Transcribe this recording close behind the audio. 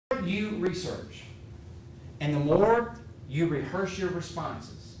you research and the more you rehearse your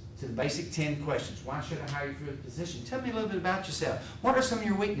responses to the basic 10 questions, why should I hire you for the position? Tell me a little bit about yourself. What are some of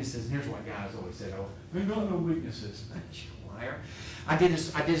your weaknesses? And here's what guys always say, oh, I ain't got no weaknesses. You liar. I did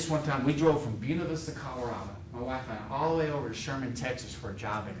this one time. We drove from Buena Vista, Colorado, my wife and I, all the way over to Sherman, Texas for a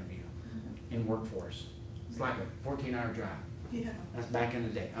job interview in workforce. It's like a 14-hour drive. Yeah. That's back in the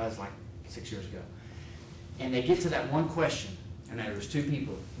day. That was like 6 years ago. And they get to that one question, and there was two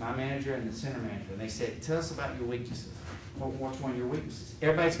people, my manager and the center manager, and they said, tell us about your weaknesses. What's one of your weaknesses?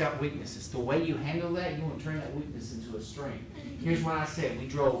 Everybody's got weaknesses. The way you handle that, you want to turn that weakness into a strength. Here's what I said. We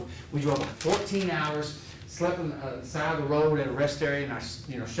drove like 14 hours, slept on the side of the road at a rest area, and I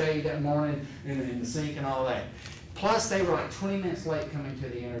shaved that morning in the sink and all that. Plus, they were like 20 minutes late coming to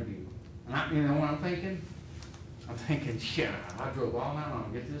the interview. And you know what I'm thinking? I'm thinking, yeah, I drove all night long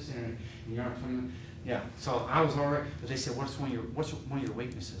to get to this interview, and you're on 20 minutes. Yeah, so I was all right, but they said, what's one of your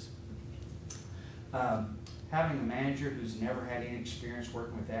weaknesses? Having a manager who's never had any experience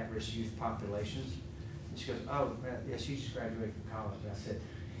working with at-risk youth populations. And she goes, oh, yeah, she just graduated from college. I said,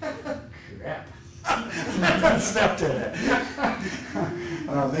 crap. Step to that.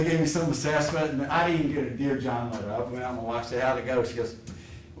 They gave me some assessment, and I didn't get a Dear John letter. I went out and my wife said, how'd it go? She goes,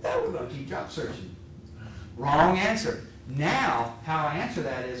 well, we're going to keep job searching. Wrong answer. Now, how I answer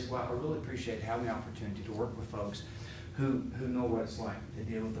that is, well, I really appreciate having the opportunity to work with folks who know what it's like to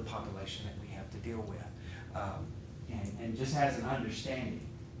deal with the population that we have to deal with. And just has an understanding.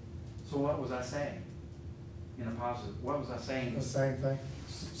 So what was I saying? In a positive, what was I saying? The same thing.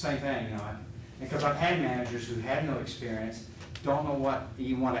 Same thing, because I've had managers who had no experience, don't know what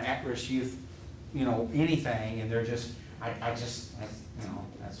you want to at-risk youth, anything, and they're just, that's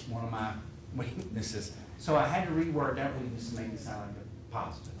one of my weaknesses. So I had to reword that weakness to make it sound like a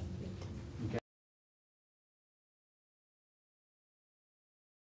positive.